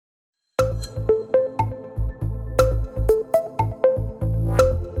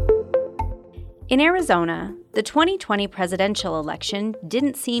In Arizona, the 2020 presidential election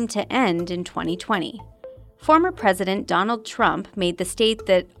didn't seem to end in 2020. Former President Donald Trump made the state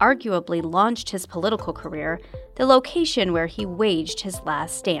that arguably launched his political career the location where he waged his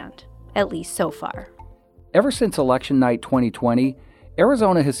last stand, at least so far. Ever since election night 2020,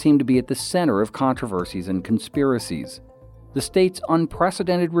 Arizona has seemed to be at the center of controversies and conspiracies. The state's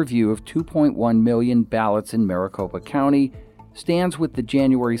unprecedented review of 2.1 million ballots in Maricopa County stands with the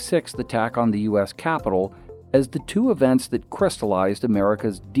January 6th attack on the U.S. Capitol as the two events that crystallized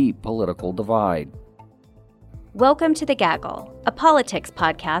America's deep political divide. Welcome to The Gaggle, a politics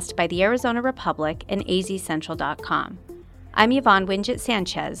podcast by the Arizona Republic and azcentral.com. I'm Yvonne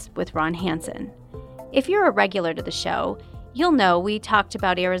Wingett-Sanchez with Ron Hansen. If you're a regular to the show, you'll know we talked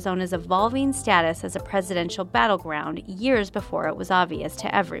about Arizona's evolving status as a presidential battleground years before it was obvious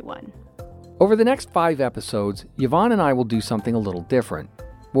to everyone. Over the next 5 episodes, Yvonne and I will do something a little different.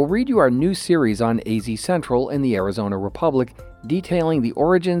 We'll read you our new series on AZ Central and the Arizona Republic, detailing the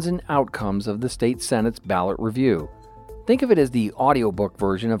origins and outcomes of the state Senate's ballot review. Think of it as the audiobook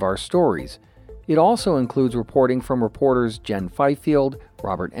version of our stories. It also includes reporting from reporters Jen Fifield,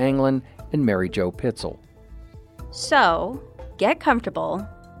 Robert Anglin, and Mary Jo Pitzel. So, get comfortable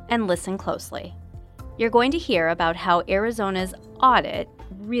and listen closely. You're going to hear about how Arizona's audit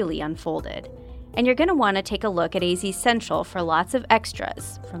really unfolded, and you're going to want to take a look at AZ Central for lots of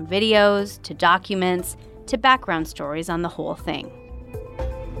extras, from videos to documents to background stories on the whole thing.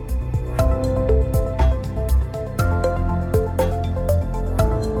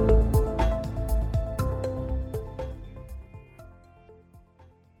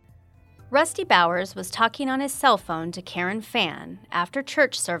 Rusty Bowers was talking on his cell phone to Karen Fan after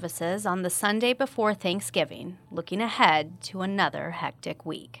church services on the Sunday before Thanksgiving, looking ahead to another hectic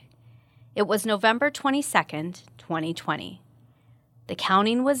week. It was November 22nd, 2020. The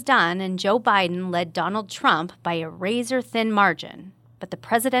counting was done and Joe Biden led Donald Trump by a razor-thin margin, but the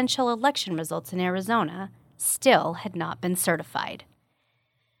presidential election results in Arizona still had not been certified.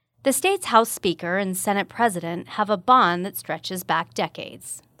 The state's House Speaker and Senate President have a bond that stretches back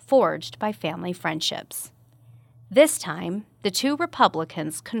decades, forged by family friendships. This time, the two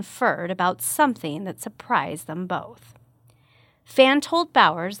Republicans conferred about something that surprised them both. Fan told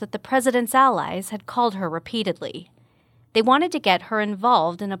Bowers that the president's allies had called her repeatedly. They wanted to get her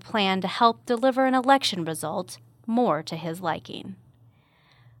involved in a plan to help deliver an election result more to his liking.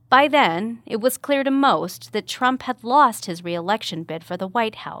 By then, it was clear to most that Trump had lost his re-election bid for the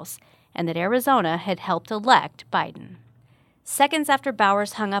White House and that Arizona had helped elect Biden. Seconds after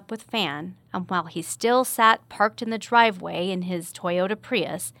Bowers hung up with Fan, and while he still sat parked in the driveway in his Toyota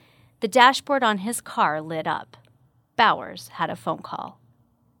Prius, the dashboard on his car lit up. Bowers had a phone call.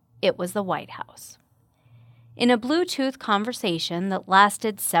 It was the White House. In a Bluetooth conversation that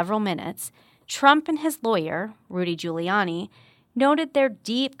lasted several minutes, Trump and his lawyer, Rudy Giuliani, noted their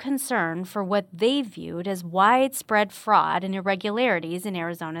deep concern for what they viewed as widespread fraud and irregularities in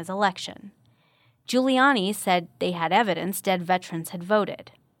Arizona's election. Giuliani said they had evidence dead veterans had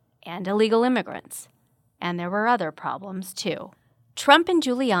voted, and illegal immigrants. And there were other problems, too. Trump and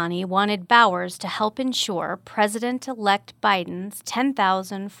Giuliani wanted Bowers to help ensure President-elect Biden's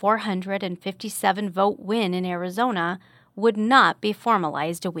 10,457 vote win in Arizona would not be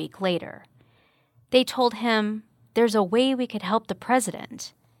formalized a week later. They told him there's a way we could help the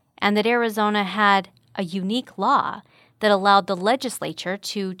president, and that Arizona had a unique law that allowed the legislature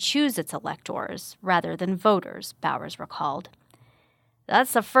to choose its electors rather than voters, Bowers recalled.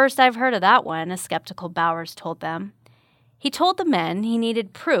 That's the first I've heard of that one, a skeptical Bowers told them. He told the men he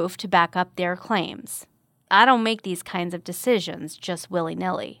needed proof to back up their claims. I don't make these kinds of decisions just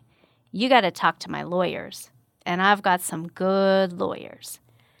willy-nilly. You got to talk to my lawyers, and I've got some good lawyers.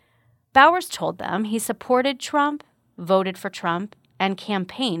 Bowers told them he supported Trump, voted for Trump, and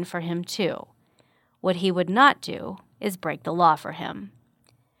campaigned for him too. What he would not do is break the law for him.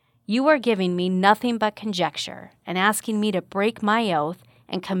 You are giving me nothing but conjecture and asking me to break my oath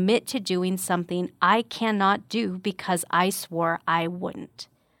and commit to doing something I cannot do because I swore I wouldn't.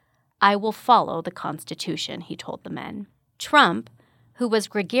 I will follow the Constitution, he told the men. Trump, who was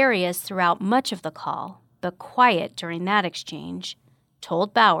gregarious throughout much of the call, but quiet during that exchange,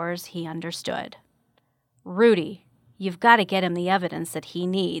 told Bowers he understood. Rudy, you've got to get him the evidence that he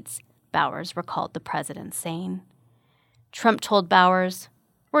needs, Bowers recalled the president saying. Trump told Bowers,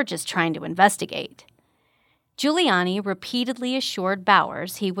 we're just trying to investigate. Giuliani repeatedly assured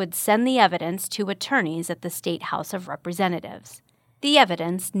Bowers he would send the evidence to attorneys at the State House of Representatives. The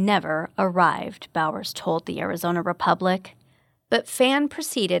evidence never arrived, Bowers told the Arizona Republic. But Fan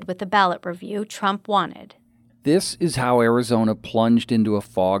proceeded with the ballot review Trump wanted. This is how Arizona plunged into a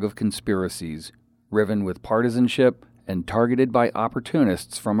fog of conspiracies, riven with partisanship and targeted by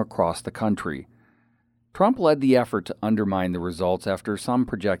opportunists from across the country. Trump led the effort to undermine the results after some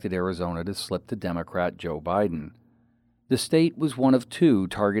projected Arizona to slip to Democrat Joe Biden. The state was one of two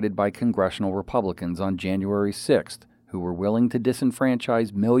targeted by congressional Republicans on January 6th who were willing to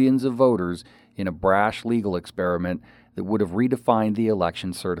disenfranchise millions of voters in a brash legal experiment that would have redefined the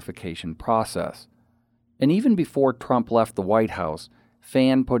election certification process. And even before Trump left the White House,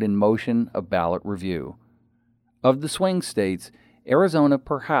 Fan put in motion a ballot review. Of the swing states, Arizona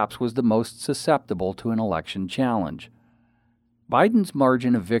perhaps was the most susceptible to an election challenge. Biden's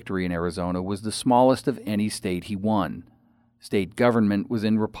margin of victory in Arizona was the smallest of any state he won. State government was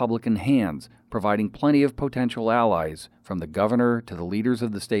in Republican hands, providing plenty of potential allies, from the governor to the leaders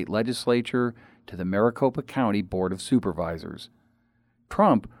of the state legislature to the Maricopa County Board of Supervisors.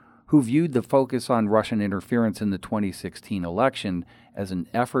 Trump, who viewed the focus on Russian interference in the 2016 election as an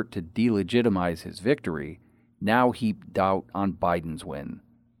effort to delegitimize his victory, now heaped doubt on Biden's win.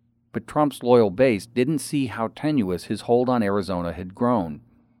 But Trump's loyal base didn't see how tenuous his hold on Arizona had grown.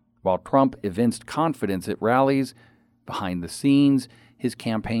 While Trump evinced confidence at rallies, behind the scenes, his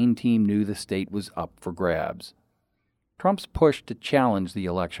campaign team knew the state was up for grabs. Trump's push to challenge the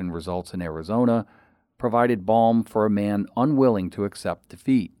election results in Arizona provided balm for a man unwilling to accept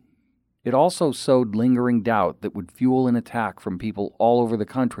defeat. It also sowed lingering doubt that would fuel an attack from people all over the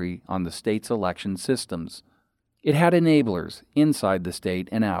country on the state's election systems. It had enablers inside the state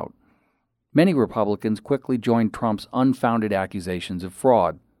and out. Many Republicans quickly joined Trump's unfounded accusations of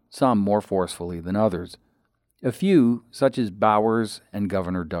fraud, some more forcefully than others. A few, such as Bowers and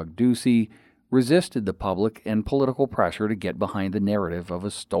Governor Doug Ducey, resisted the public and political pressure to get behind the narrative of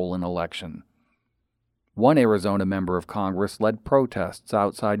a stolen election. One Arizona member of Congress led protests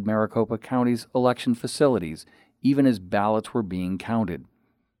outside Maricopa County's election facilities, even as ballots were being counted.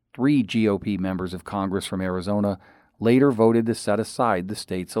 3 GOP members of Congress from Arizona later voted to set aside the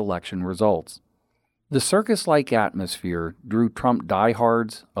state's election results. The circus-like atmosphere drew Trump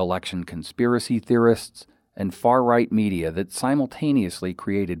diehards, election conspiracy theorists, and far-right media that simultaneously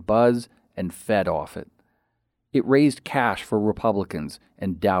created buzz and fed off it. It raised cash for Republicans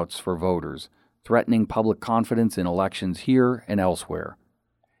and doubts for voters, threatening public confidence in elections here and elsewhere.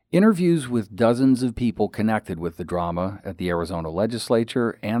 Interviews with dozens of people connected with the drama at the Arizona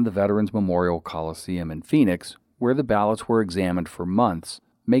legislature and the Veterans Memorial Coliseum in Phoenix, where the ballots were examined for months,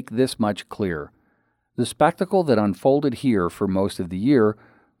 make this much clear. The spectacle that unfolded here for most of the year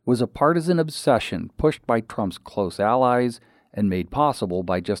was a partisan obsession pushed by Trump's close allies and made possible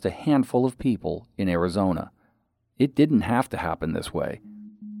by just a handful of people in Arizona. It didn't have to happen this way.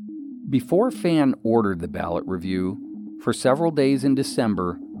 Before Fan ordered the ballot review, for several days in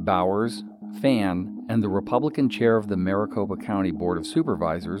December, Bowers, Fan, and the Republican chair of the Maricopa County Board of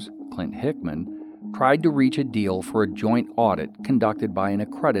Supervisors, Clint Hickman, tried to reach a deal for a joint audit conducted by an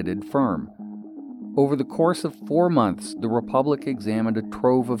accredited firm. Over the course of 4 months, the Republic examined a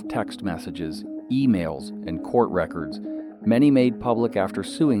trove of text messages, emails, and court records, many made public after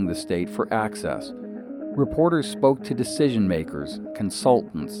suing the state for access. Reporters spoke to decision-makers,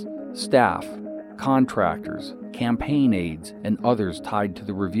 consultants, staff, contractors, campaign aides, and others tied to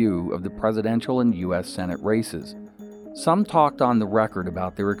the review of the presidential and U.S. Senate races. Some talked on the record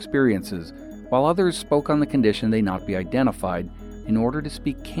about their experiences, while others spoke on the condition they not be identified in order to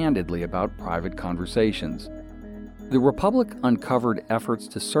speak candidly about private conversations. The Republic uncovered efforts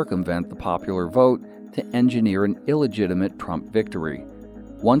to circumvent the popular vote to engineer an illegitimate Trump victory.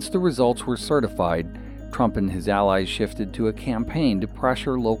 Once the results were certified, Trump and his allies shifted to a campaign to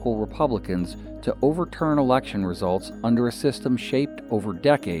pressure local Republicans to overturn election results under a system shaped over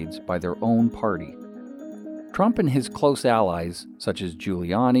decades by their own party. Trump and his close allies, such as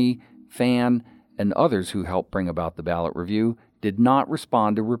Giuliani, Fan, and others who helped bring about the ballot review, did not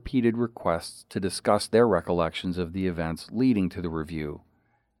respond to repeated requests to discuss their recollections of the events leading to the review.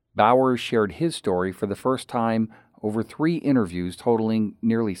 Bowers shared his story for the first time over 3 interviews totaling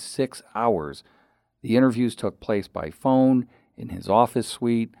nearly 6 hours. The interviews took place by phone, in his office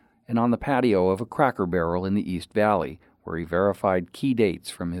suite, and on the patio of a Cracker Barrel in the East Valley, where he verified key dates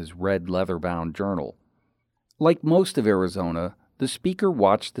from his red leather-bound journal. Like most of Arizona, the speaker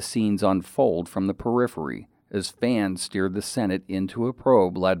watched the scenes unfold from the periphery as fans steered the Senate into a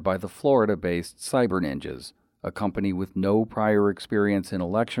probe led by the Florida-based Cyber Ninjas, a company with no prior experience in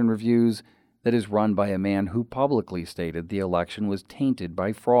election reviews that is run by a man who publicly stated the election was tainted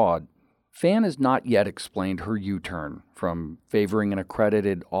by fraud. Fan has not yet explained her U-turn from favoring an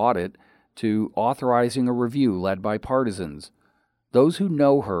accredited audit to authorizing a review led by partisans. Those who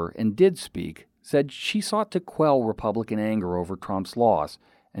know her and did speak said she sought to quell Republican anger over Trump's loss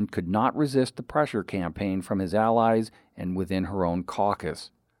and could not resist the pressure campaign from his allies and within her own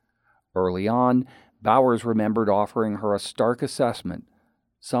caucus. Early on, Bowers remembered offering her a stark assessment.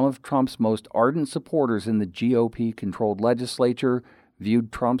 Some of Trump's most ardent supporters in the GOP-controlled legislature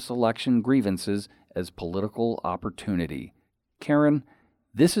viewed Trump's election grievances as political opportunity. "Karen,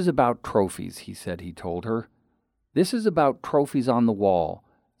 this is about trophies," he told her. "This is about trophies on the wall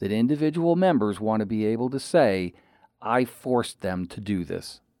that individual members want to be able to say, 'I forced them to do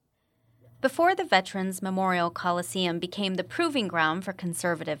this.'" Before the Veterans Memorial Coliseum became the proving ground for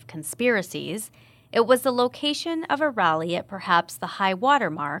conservative conspiracies, it was the location of a rally at perhaps the high water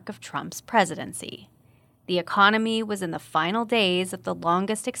mark of Trump's presidency. The economy was in the final days of the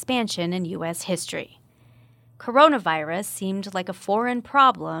longest expansion in U.S. history. Coronavirus seemed like a foreign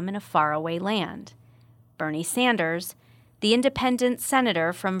problem in a faraway land. Bernie Sanders, the independent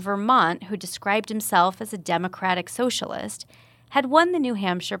senator from Vermont who described himself as a democratic socialist, had won the New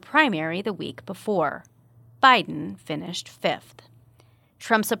Hampshire primary the week before. Biden finished fifth.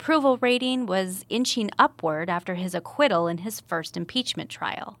 Trump's approval rating was inching upward after his acquittal in his first impeachment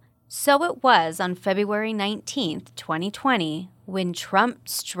trial. So it was on February 19, 2020, when Trump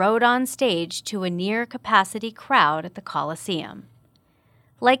strode on stage to a near-capacity crowd at the Coliseum.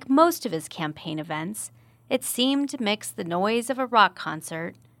 Like most of his campaign events, it seemed to mix the noise of a rock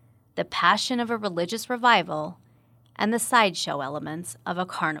concert, the passion of a religious revival, and the sideshow elements of a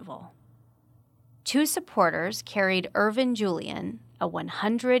carnival. Two supporters carried Irvin Julian, a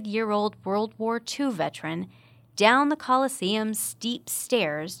 100-year-old World War II veteran, down the Coliseum's steep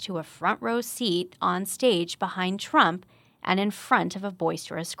stairs to a front-row seat on stage behind Trump and in front of a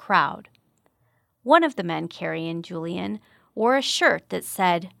boisterous crowd. One of the men carrying Julian wore a shirt that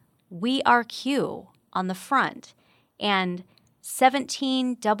said, "We Are Q" on the front and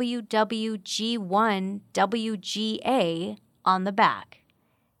 17 WWG1 WGA on the back.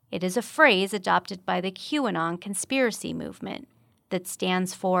 It is a phrase adopted by the QAnon conspiracy movement that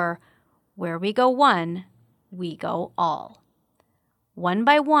stands for "Where we go one, we go all." One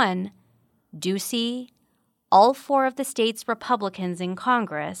by one, Ducey, all four of the state's Republicans in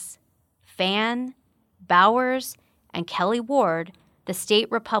Congress, Fan, Bowers, and Kelly Ward, the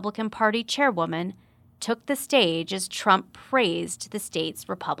state Republican Party chairwoman, took the stage as Trump praised the state's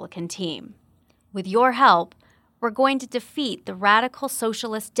Republican team. "With your help, we're going to defeat the radical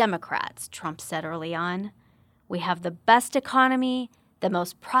socialist Democrats," Trump said early on. "We have the best economy, the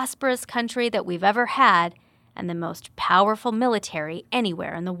most prosperous country that we've ever had, and the most powerful military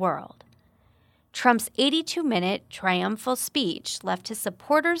anywhere in the world." Trump's 82-minute triumphal speech left his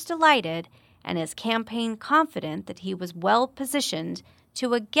supporters delighted and his campaign confident that he was well-positioned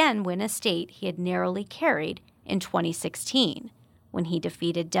to again win a state he had narrowly carried in 2016, when he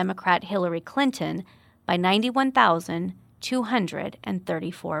defeated Democrat Hillary Clinton by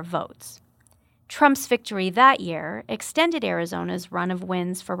 91,234 votes. Trump's victory that year extended Arizona's run of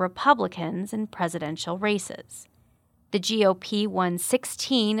wins for Republicans in presidential races. The GOP won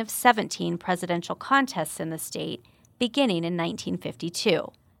 16 of 17 presidential contests in the state, beginning in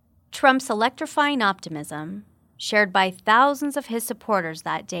 1952. Trump's electrifying optimism, shared by thousands of his supporters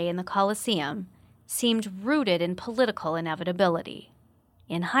that day in the Coliseum, seemed rooted in political inevitability.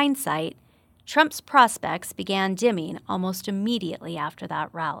 In hindsight, Trump's prospects began dimming almost immediately after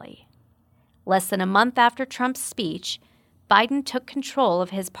that rally. Less than a month after Trump's speech, Biden took control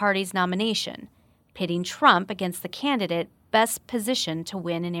of his party's nomination, pitting Trump against the candidate best positioned to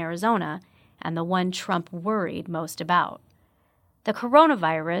win in Arizona and the one Trump worried most about. The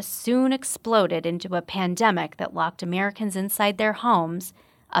coronavirus soon exploded into a pandemic that locked Americans inside their homes,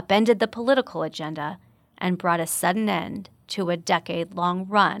 upended the political agenda, and brought a sudden end to a decade-long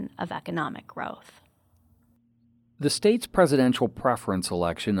run of economic growth. The state's presidential preference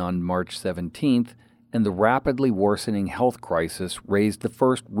election on March 17th and the rapidly worsening health crisis raised the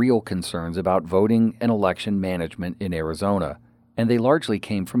first real concerns about voting and election management in Arizona, and they largely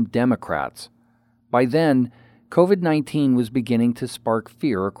came from Democrats. By then, COVID-19 was beginning to spark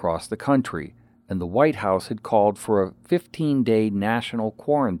fear across the country, and the White House had called for a 15-day national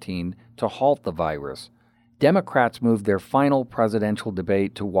quarantine to halt the virus. Democrats moved their final presidential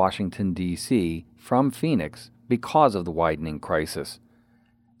debate to Washington, D.C. from Phoenix because of the widening crisis.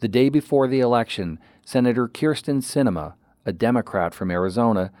 The day before the election, Senator Kyrsten Sinema, a Democrat from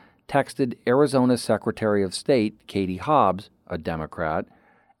Arizona, texted Arizona Secretary of State Katie Hobbs, a Democrat,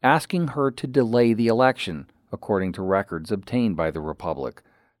 asking her to delay the election, according to records obtained by the Republic.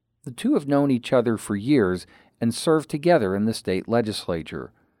 The two have known each other for years and served together in the state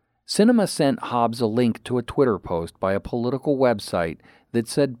legislature. Sinema sent Hobbs a link to a Twitter post by a political website that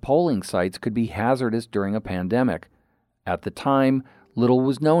said polling sites could be hazardous during a pandemic. At the time, Little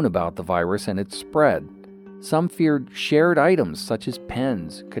was known about the virus and its spread. Some feared shared items such as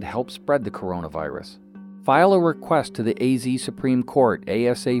pens could help spread the coronavirus. File a request to the AZ Supreme Court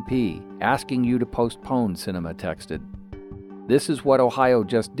ASAP, asking you to postpone, Sinema texted. This is what Ohio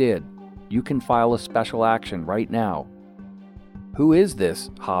just did. You can file a special action right now. Who is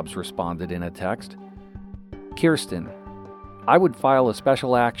this? Hobbs responded in a text. Kirsten. I would file a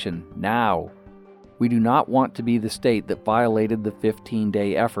special action now. We do not want to be the state that violated the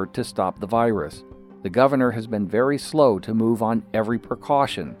 15-day effort to stop the virus. The governor has been very slow to move on every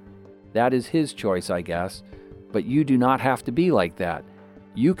precaution. That is his choice, I guess, but you do not have to be like that.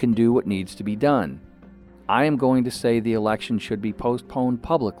 You can do what needs to be done. I am going to say the election should be postponed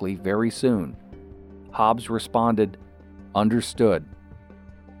publicly very soon. Hobbs responded, Understood.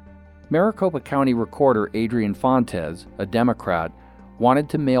 Maricopa County Recorder Adrian Fontes, a Democrat, wanted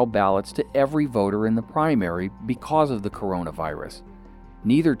to mail ballots to every voter in the primary because of the coronavirus.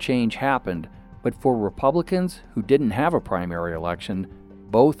 Neither change happened, but for Republicans who didn't have a primary election,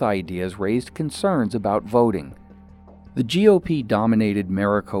 both ideas raised concerns about voting. The GOP-dominated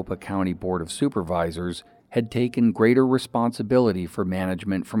Maricopa County Board of Supervisors had taken greater responsibility for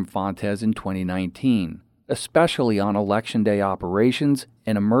management from Fontes in 2019, especially on Election Day operations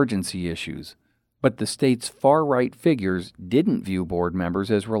and emergency issues. But the state's far-right figures didn't view board members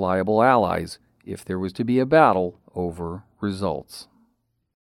as reliable allies if there was to be a battle over results.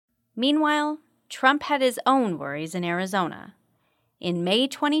 Meanwhile, Trump had his own worries in Arizona. In May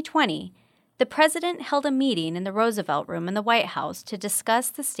 2020, the president held a meeting in the Roosevelt Room in the White House to discuss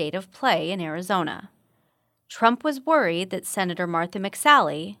the state of play in Arizona. Trump was worried that Senator Martha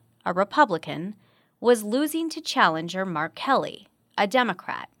McSally, a Republican, was losing to challenger Mark Kelly, a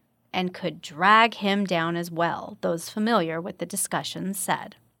Democrat, and could drag him down as well, those familiar with the discussions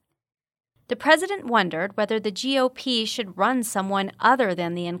said. The president wondered whether the GOP should run someone other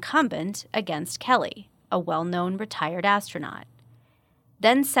than the incumbent against Kelly, a well-known retired astronaut.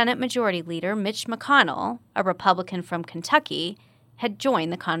 Then Senate Majority Leader Mitch McConnell, a Republican from Kentucky, had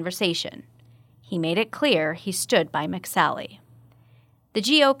joined the conversation. He made it clear he stood by McSally. The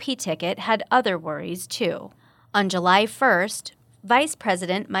GOP ticket had other worries, too. On July 1st, Vice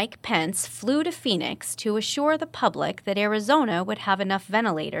President Mike Pence flew to Phoenix to assure the public that Arizona would have enough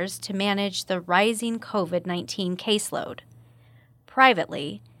ventilators to manage the rising COVID-19 caseload.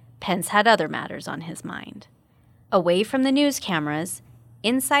 Privately, Pence had other matters on his mind. Away from the news cameras,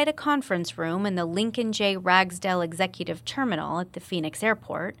 inside a conference room in the Lincoln J. Ragsdale Executive Terminal at the Phoenix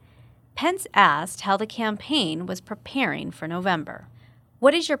airport, Pence asked how the campaign was preparing for November.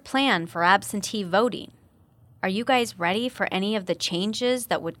 What is your plan for absentee voting? Are you guys ready for any of the changes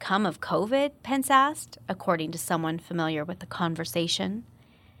that would come of COVID? Pence asked, according to someone familiar with the conversation.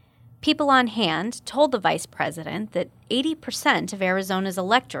 People on hand told the vice president that 80% of Arizona's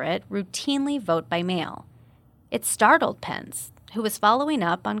electorate routinely vote by mail. It startled Pence, who was following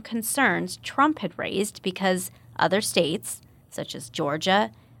up on concerns Trump had raised because other states, such as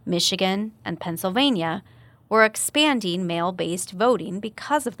Georgia, Michigan, and Pennsylvania, were expanding mail-based voting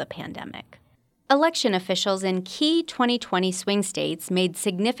because of the pandemic. Election officials in key 2020 swing states made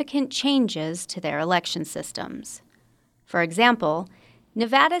significant changes to their election systems. For example,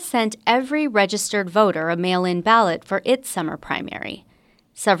 Nevada sent every registered voter a mail-in ballot for its summer primary.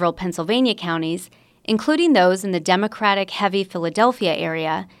 Several Pennsylvania counties, including those in the Democratic-heavy Philadelphia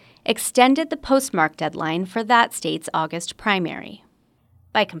area, extended the postmark deadline for that state's August primary.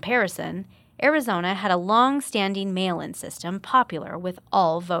 By comparison, Arizona had a long-standing mail-in system popular with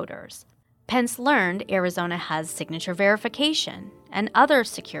all voters. Pence learned Arizona has signature verification and other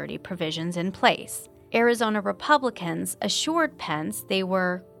security provisions in place. Arizona Republicans assured Pence they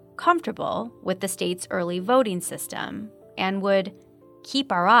were comfortable with the state's early voting system and would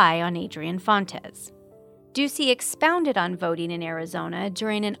keep our eye on Adrian Fontes. Ducey expounded on voting in Arizona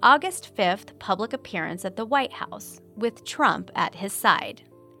during an August 5th public appearance at the White House, with Trump at his side.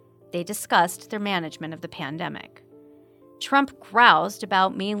 They discussed their management of the pandemic. Trump groused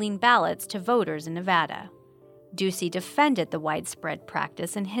about mailing ballots to voters in Nevada. Ducey defended the widespread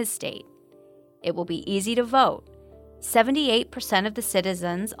practice in his state. It will be easy to vote. 78% of the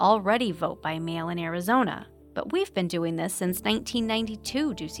citizens already vote by mail in Arizona, but we've been doing this since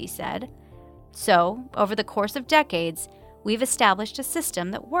 1992, Ducey said. So, over the course of decades, we've established a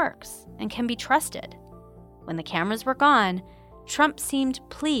system that works and can be trusted. When the cameras were gone, Trump seemed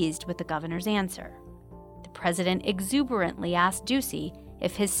pleased with the governor's answer. The president exuberantly asked Ducey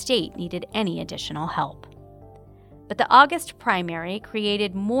if his state needed any additional help. But the August primary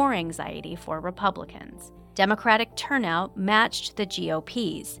created more anxiety for Republicans. Democratic turnout matched the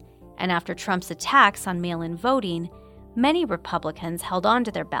GOP's, and after Trump's attacks on mail-in voting, Many Republicans held on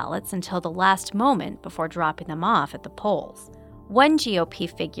to their ballots until the last moment before dropping them off at the polls. One GOP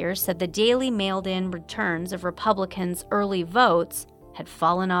figure said the daily mailed-in returns of Republicans' early votes had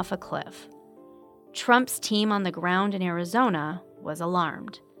fallen off a cliff. Trump's team on the ground in Arizona was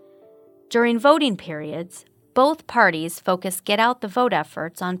alarmed. During voting periods, both parties focused get-out-the-vote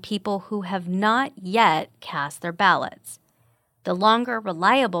efforts on people who have not yet cast their ballots. The longer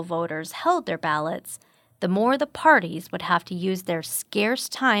reliable voters held their ballots, the more the parties would have to use their scarce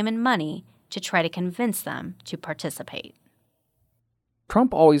time and money to try to convince them to participate.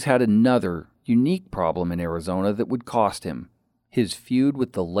 Trump always had another unique problem in Arizona that would cost him: his feud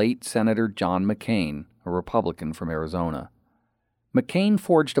with the late Senator John McCain, a Republican from Arizona. McCain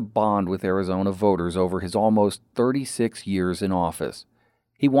forged a bond with Arizona voters over his almost 36 years in office.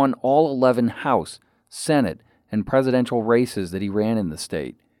 He won all 11 House, Senate, and presidential races that he ran in the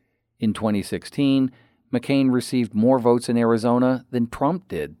state. In 2016, McCain received more votes in Arizona than Trump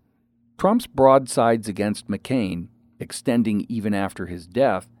did. Trump's broadsides against McCain, extending even after his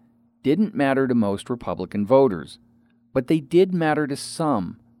death, didn't matter to most Republican voters. But they did matter to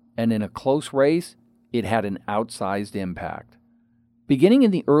some, and in a close race, it had an outsized impact. Beginning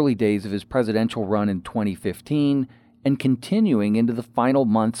in the early days of his presidential run in 2015 and continuing into the final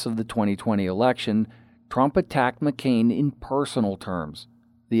months of the 2020 election, Trump attacked McCain in personal terms.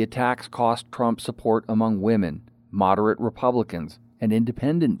 The attacks cost Trump support among women, moderate Republicans, and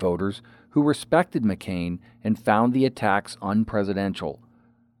independent voters who respected McCain and found the attacks unpresidential.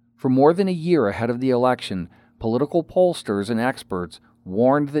 For more than a year ahead of the election, political pollsters and experts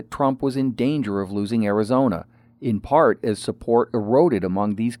warned that Trump was in danger of losing Arizona, in part as support eroded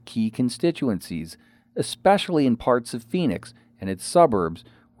among these key constituencies, especially in parts of Phoenix and its suburbs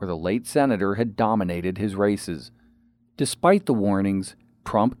where the late senator had dominated his races. Despite the warnings,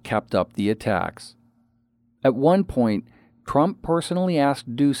 Trump kept up the attacks. At one point, Trump personally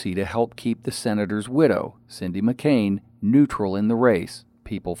asked Ducey to help keep the senator's widow, Cindy McCain, neutral in the race,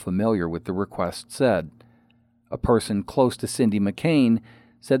 people familiar with the request said. A person close to Cindy McCain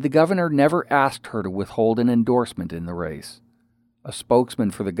said the governor never asked her to withhold an endorsement in the race. A spokesman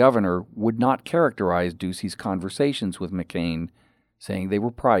for the governor would not characterize Ducey's conversations with McCain, saying they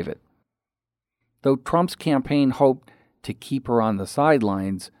were private. Though Trump's campaign hoped to keep her on the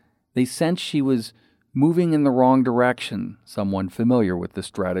sidelines, they sensed she was moving in the wrong direction, someone familiar with the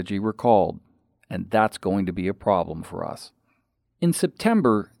strategy recalled, and that's going to be a problem for us. In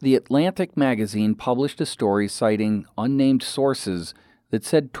September, The Atlantic magazine published a story citing unnamed sources that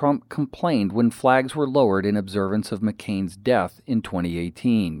said Trump complained when flags were lowered in observance of McCain's death in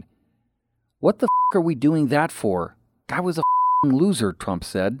 2018. "What the f*** are we doing that for? Guy was a f***ing loser," Trump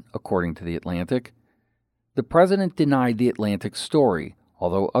said, according to The Atlantic. The president denied The Atlantic's story,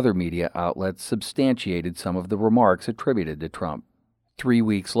 although other media outlets substantiated some of the remarks attributed to Trump. 3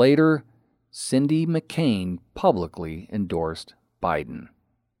 weeks later, Cindy McCain publicly endorsed Biden.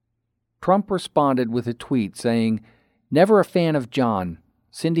 Trump responded with a tweet saying, "Never a fan of John.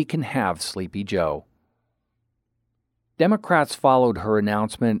 Cindy can have Sleepy Joe." Democrats followed her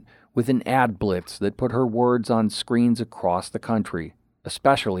announcement with an ad blitz that put her words on screens across the country,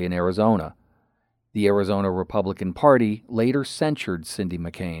 especially in Arizona. The Arizona Republican Party later censured Cindy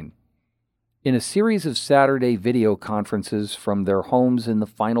McCain. In a series of Saturday video conferences from their homes in the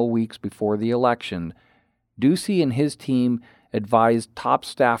final weeks before the election, Ducey and his team advised top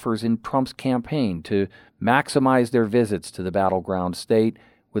staffers in Trump's campaign to maximize their visits to the battleground state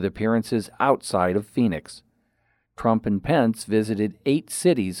with appearances outside of Phoenix. Trump and Pence visited 8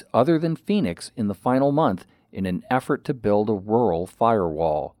 cities other than Phoenix in the final month in an effort to build a rural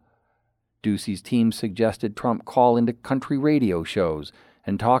firewall. Ducey's team suggested Trump call into country radio shows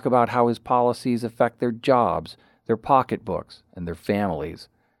and talk about how his policies affect their jobs, their pocketbooks, and their families.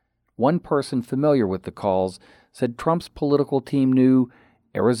 One person familiar with the calls said Trump's political team knew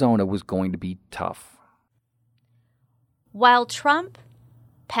Arizona was going to be tough. While Trump,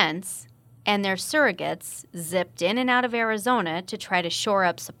 Pence, and their surrogates zipped in and out of Arizona to try to shore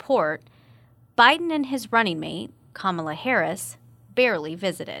up support, Biden and his running mate, Kamala Harris, barely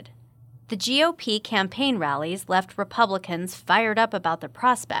visited. The GOP campaign rallies left Republicans fired up about their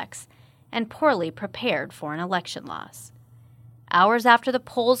prospects and poorly prepared for an election loss. Hours after the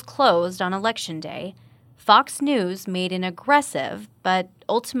polls closed on Election Day, Fox News made an aggressive but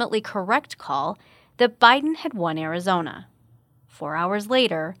ultimately correct call that Biden had won Arizona. 4 hours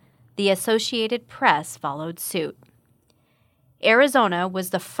later, the Associated Press followed suit. Arizona was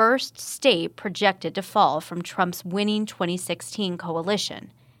the first state projected to fall from Trump's winning 2016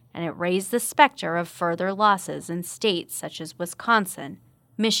 coalition, and it raised the specter of further losses in states such as Wisconsin,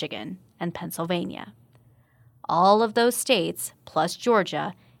 Michigan, and Pennsylvania. All of those states, plus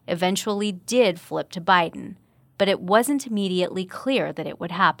Georgia, eventually did flip to Biden, but it wasn't immediately clear that it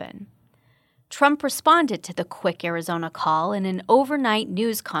would happen. Trump responded to the quick Arizona call in an overnight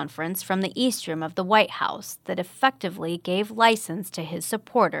news conference from the East Room of the White House that effectively gave license to his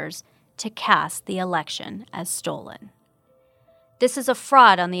supporters to cast the election as stolen. "This is a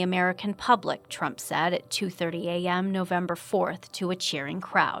fraud on the American public," Trump said at 2:30 a.m. November 4th to a cheering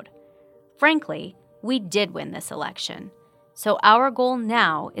crowd. "Frankly, we did win this election, so our goal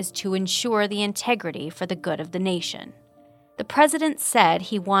now is to ensure the integrity for the good of the nation." The president said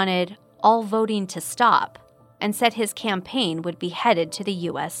he wanted all voting to stop and said his campaign would be headed to the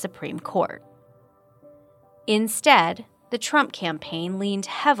U.S. Supreme Court. Instead, the Trump campaign leaned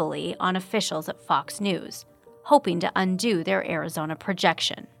heavily on officials at Fox News, hoping to undo their Arizona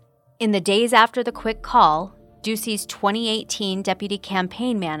projection. In the days after the quick call, Ducey's 2018 deputy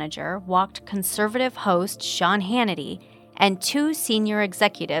campaign manager walked conservative host Sean Hannity and two senior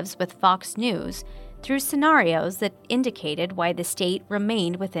executives with Fox News through scenarios that indicated why the state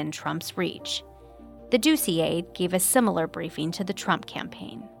remained within Trump's reach. The Ducey aide gave a similar briefing to the Trump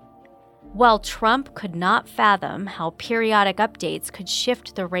campaign. While Trump could not fathom how periodic updates could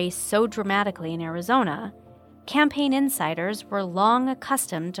shift the race so dramatically in Arizona, campaign insiders were long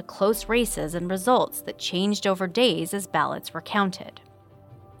accustomed to close races and results that changed over days as ballots were counted.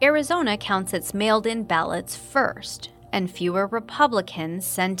 Arizona counts its mailed-in ballots first, and fewer Republicans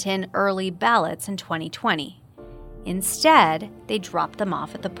sent in early ballots in 2020. Instead, they dropped them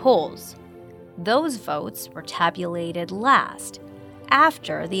off at the polls. Those votes were tabulated last,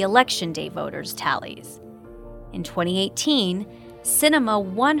 after the Election Day voters' tallies. In 2018, Sinema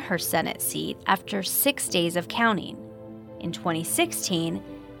won her Senate seat after 6 days of counting. In 2016,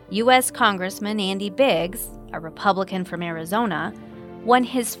 U.S. Congressman Andy Biggs, a Republican from Arizona, won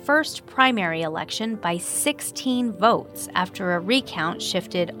his first primary election by 16 votes after a recount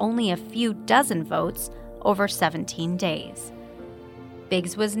shifted only a few dozen votes over 17 days.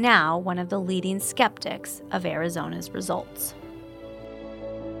 Biggs was now one of the leading skeptics of Arizona's results.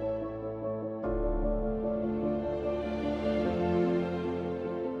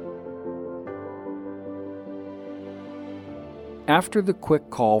 After the quick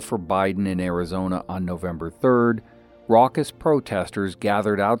call for Biden in Arizona on November 3rd, raucous protesters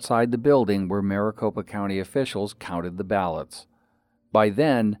gathered outside the building where Maricopa County officials counted the ballots. By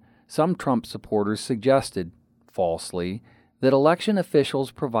then, some Trump supporters suggested, falsely, that election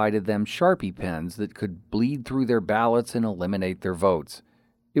officials provided them Sharpie pens that could bleed through their ballots and eliminate their votes.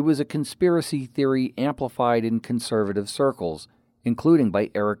 It was a conspiracy theory amplified in conservative circles, including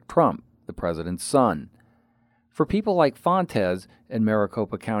by Eric Trump, the president's son. For people like Fontes and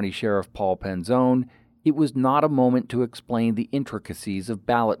Maricopa County Sheriff Paul Penzone, it was not a moment to explain the intricacies of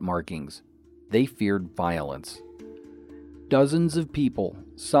ballot markings. They feared violence. Dozens of people,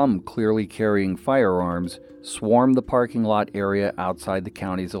 some clearly carrying firearms, swarmed the parking lot area outside the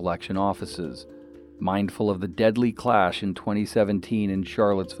county's election offices. Mindful of the deadly clash in 2017 in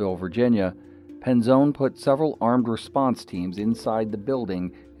Charlottesville, Virginia, Penzone put several armed response teams inside the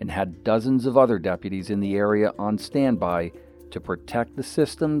building and had dozens of other deputies in the area on standby to protect the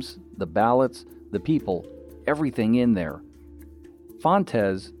systems, the ballots, the people, everything in there.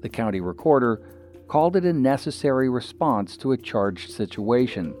 Fontes, the county recorder, called it a necessary response to a charged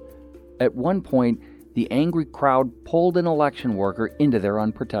situation. At one point, the angry crowd pulled an election worker into their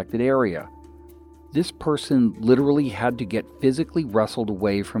unprotected area. This person literally had to get physically wrestled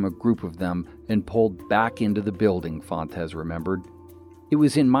away from a group of them and pulled back into the building, Fontes remembered. It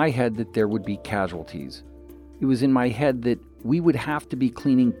was in my head that there would be casualties. It was in my head that we would have to be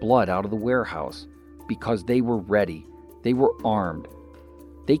cleaning blood out of the warehouse because they were ready. They were armed.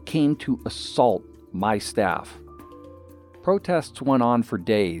 They came to assault my staff. Protests went on for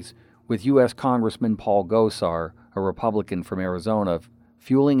days, with U.S. Congressman Paul Gosar, a Republican from Arizona,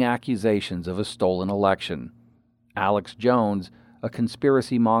 fueling accusations of a stolen election. Alex Jones, a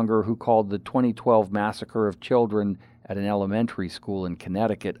conspiracy monger who called the 2012 massacre of children at an elementary school in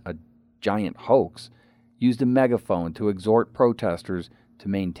Connecticut a giant hoax, used a megaphone to exhort protesters to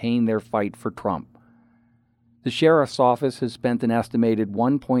maintain their fight for Trump. The sheriff's office has spent an estimated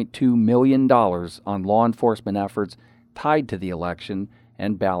 $1.2 million on law enforcement efforts tied to the election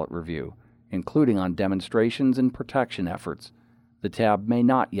and ballot review, including on demonstrations and protection efforts. The tab may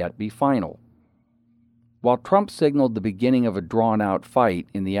not yet be final. While Trump signaled the beginning of a drawn-out fight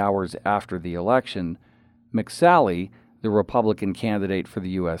in the hours after the election, McSally, the Republican candidate for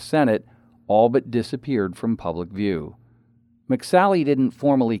the U.S. Senate, all but disappeared from public view. McSally didn't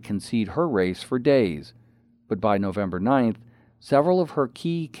formally concede her race for days, but by November 9th, several of her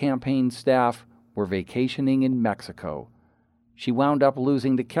key campaign staff were vacationing in Mexico. She wound up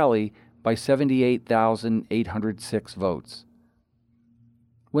losing to Kelly by 78,806 votes.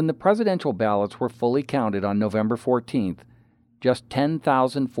 When the presidential ballots were fully counted on November 14th, just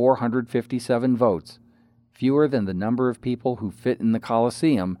 10,457 votes, fewer than the number of people who fit in the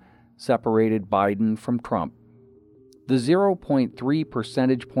Coliseum, separated Biden from Trump. The 0.3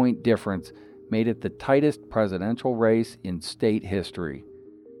 percentage point difference made it the tightest presidential race in state history.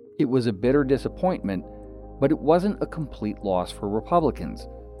 It was a bitter disappointment, but it wasn't a complete loss for Republicans.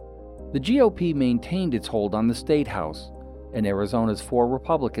 The GOP maintained its hold on the state house, and Arizona's 4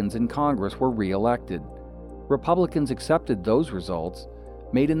 Republicans in Congress were re-elected. Republicans accepted those results,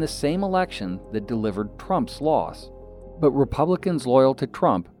 made in the same election that delivered Trump's loss. But Republicans loyal to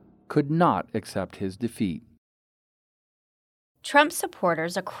Trump could not accept his defeat. Trump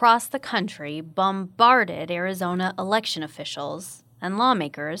supporters across the country bombarded Arizona election officials and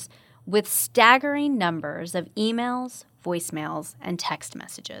lawmakers with staggering numbers of emails, voicemails, and text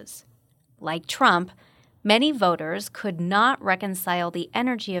messages. Like Trump, many voters could not reconcile the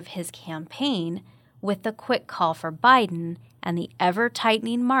energy of his campaign with the quick call for Biden and the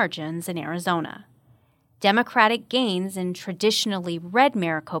ever-tightening margins in Arizona. Democratic gains in traditionally red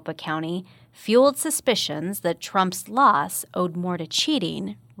Maricopa County fueled suspicions that Trump's loss owed more to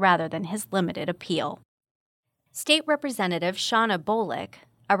cheating rather than his limited appeal. State Representative Shauna Bolick,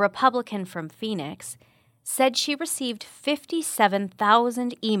 a Republican from Phoenix, said she received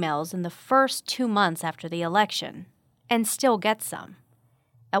 57,000 emails in the first 2 months after the election, and still gets some.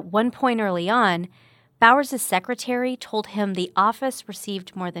 At one point early on, Bowers' secretary told him the office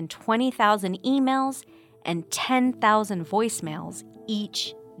received more than 20,000 emails and 10,000 voicemails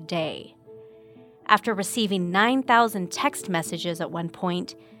each day. After receiving 9,000 text messages at one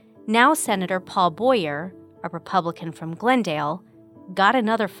point, now Senator Paul Boyer, a Republican from Glendale, got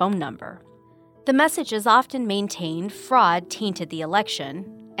another phone number. The messages often maintained fraud tainted the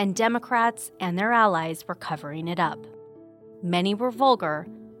election, and Democrats and their allies were covering it up. Many were vulgar,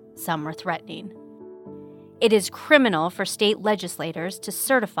 some were threatening. It is criminal for state legislators to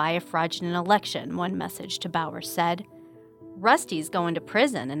certify a fraudulent election, one message to Bowers said. Rusty's going to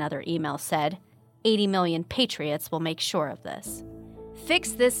prison, another email said. 80 million patriots will make sure of this.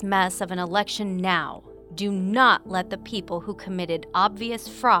 Fix this mess of an election now. Do not let the people who committed obvious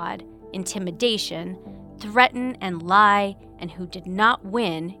fraud, intimidation, threaten and lie, and who did not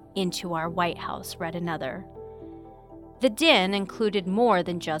win into our White House, read another. The din included more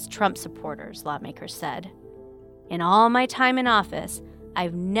than just Trump supporters, lawmakers said. In all my time in office,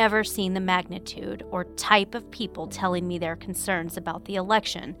 I've never seen the magnitude or type of people telling me their concerns about the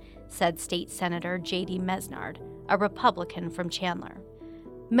election, said State Senator J.D. Mesnard, a Republican from Chandler.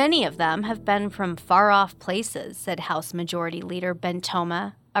 Many of them have been from far-off places, said House Majority Leader Ben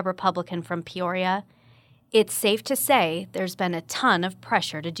Toma, a Republican from Peoria. It's safe to say there's been a ton of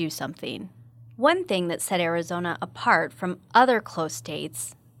pressure to do something. One thing that set Arizona apart from other close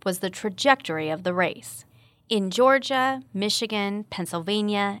states was the trajectory of the race. In Georgia, Michigan,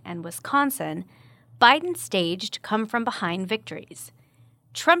 Pennsylvania, and Wisconsin, Biden staged come-from-behind victories.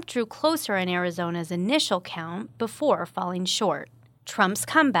 Trump drew closer in Arizona's initial count before falling short. Trump's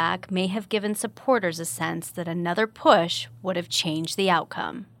comeback may have given supporters a sense that another push would have changed the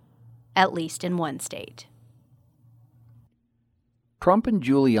outcome, at least in one state. Trump and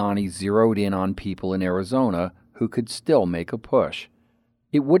Giuliani zeroed in on people in Arizona who could still make a push.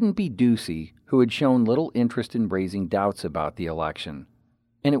 It wouldn't be Ducey, who had shown little interest in raising doubts about the election.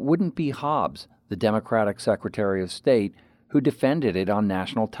 And it wouldn't be Hobbs, the Democratic Secretary of State, who defended it on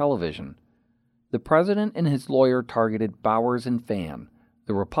national television. The president and his lawyer targeted Bowers and Fan,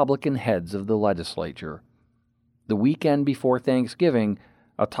 the Republican heads of the legislature. The weekend before Thanksgiving,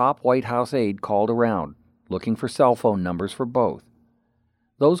 a top White House aide called around, looking for cell phone numbers for both.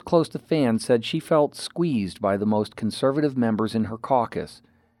 Those close to Fan said she felt squeezed by the most conservative members in her caucus.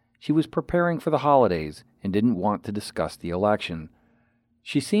 She was preparing for the holidays and didn't want to discuss the election.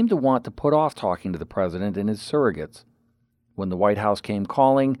 She seemed to want to put off talking to the president and his surrogates. When the White House came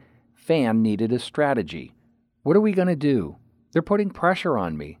calling, Fan needed a strategy. What are we going to do? They're putting pressure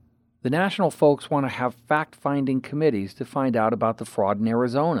on me. The national folks want to have fact-finding committees to find out about the fraud in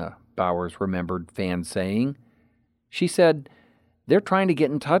Arizona, Bowers remembered Fan saying. She said, they're trying to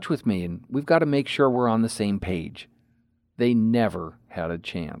get in touch with me, and we've got to make sure we're on the same page. They never had a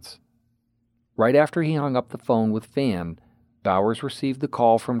chance. Right after he hung up the phone with Fan, Bowers received the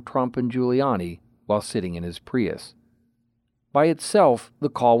call from Trump and Giuliani while sitting in his Prius. By itself, the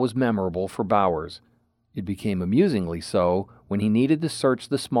call was memorable for Bowers. It became amusingly so when he needed to search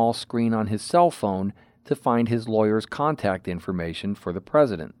the small screen on his cell phone to find his lawyer's contact information for the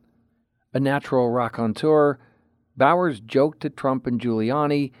president. A natural raconteur, Bowers joked to Trump and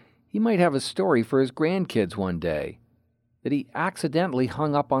Giuliani he might have a story for his grandkids one day, that he accidentally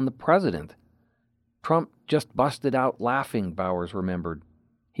hung up on the president. Trump just busted out laughing, Bowers remembered.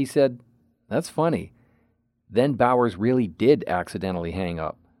 He said, "That's funny." Then Bowers really did accidentally hang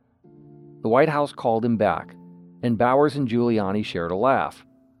up. The White House called him back, and Bowers and Giuliani shared a laugh.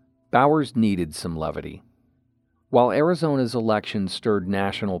 Bowers needed some levity. While Arizona's election stirred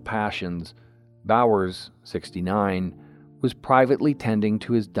national passions, Bowers, 69, was privately tending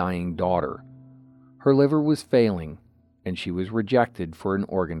to his dying daughter. Her liver was failing, and she was rejected for an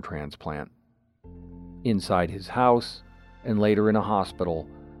organ transplant. Inside his house, and later in a hospital,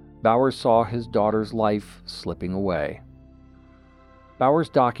 Bowers saw his daughter's life slipping away. Bowers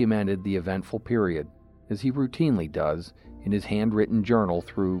documented the eventful period, as he routinely does, in his handwritten journal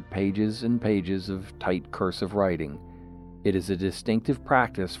through pages and pages of tight cursive writing. It is a distinctive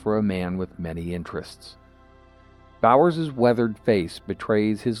practice for a man with many interests. Bowers's weathered face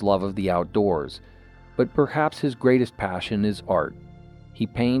betrays his love of the outdoors, but perhaps his greatest passion is art. He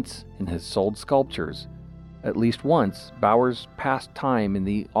paints and has sold sculptures. At least once, Bowers passed time in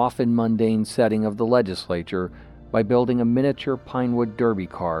the often mundane setting of the legislature by building a miniature Pinewood Derby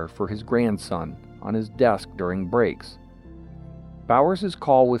car for his grandson on his desk during breaks. Bowers's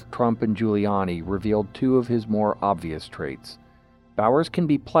call with Trump and Giuliani revealed two of his more obvious traits. Bowers can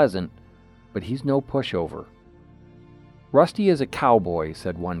be pleasant, but he's no pushover. "Rusty is a cowboy,"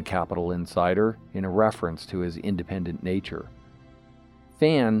 said one Capitol insider in a reference to his independent nature.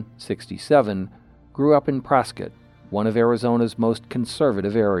 Fan, 67, grew up in Prescott, one of Arizona's most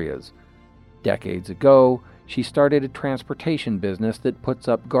conservative areas. Decades ago, she started a transportation business that puts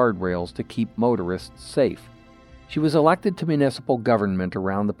up guardrails to keep motorists safe. She was elected to municipal government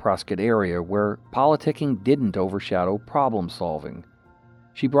around the Prescott area where politicking didn't overshadow problem solving.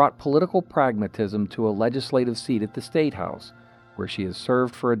 She brought political pragmatism to a legislative seat at the State House, where she has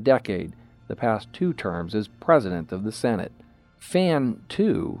served for a decade, the past 2 terms as president of the Senate. Fan,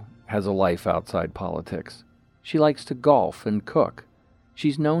 too, has a life outside politics. She likes to golf and cook.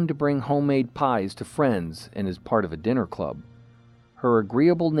 She's known to bring homemade pies to friends and is part of a dinner club. Her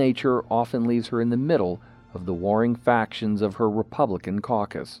agreeable nature often leaves her in the middle of the warring factions of her Republican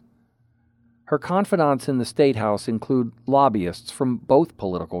caucus. Her confidants in the State House include lobbyists from both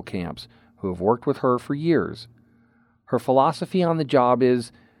political camps who have worked with her for years. Her philosophy on the job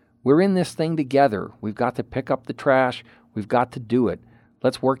is, "We're in this thing together. We've got to pick up the trash. We've got to do it.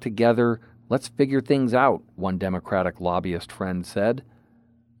 Let's work together. Let's figure things out," one Democratic lobbyist friend said.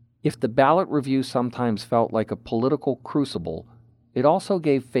 If the ballot review sometimes felt like a political crucible, it also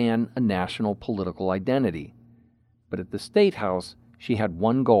gave Fan a national political identity. But at the State House, she had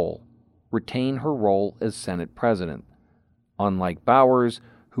one goal: retain her role as Senate President. Unlike Bowers,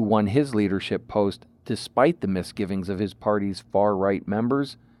 who won his leadership post despite the misgivings of his party's far-right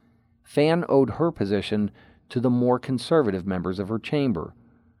members, Fan owed her position to the more conservative members of her chamber.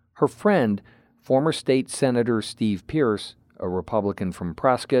 Her friend, former state Senator Steve Pierce, a Republican from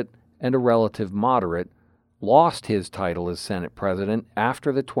Prescott and a relative moderate, lost his title as Senate President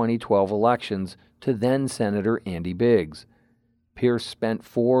after the 2012 elections to then-Senator Andy Biggs. Pierce spent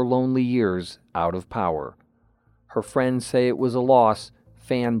 4 lonely years out of power. Her friends say it was a loss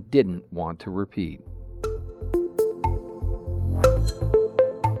Fan didn't want to repeat.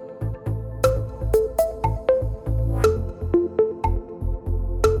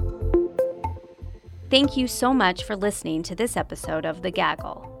 Thank you so much for listening to this episode of The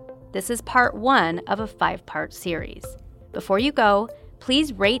Gaggle. This is part 1 of a 5-part series. Before you go,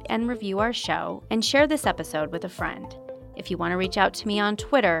 please rate and review our show and share this episode with a friend. If you want to reach out to me on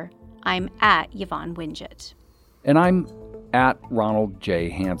Twitter, I'm at Yvonne Wingett. And I'm at Ronald J.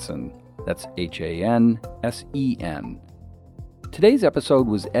 Hansen. That's Hansen. Today's episode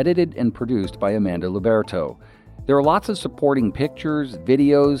was edited and produced by Amanda Liberto. There are lots of supporting pictures,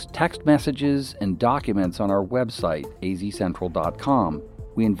 videos, text messages, and documents on our website, azcentral.com.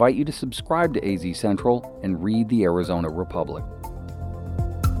 We invite you to subscribe to AZ Central and read the Arizona Republic.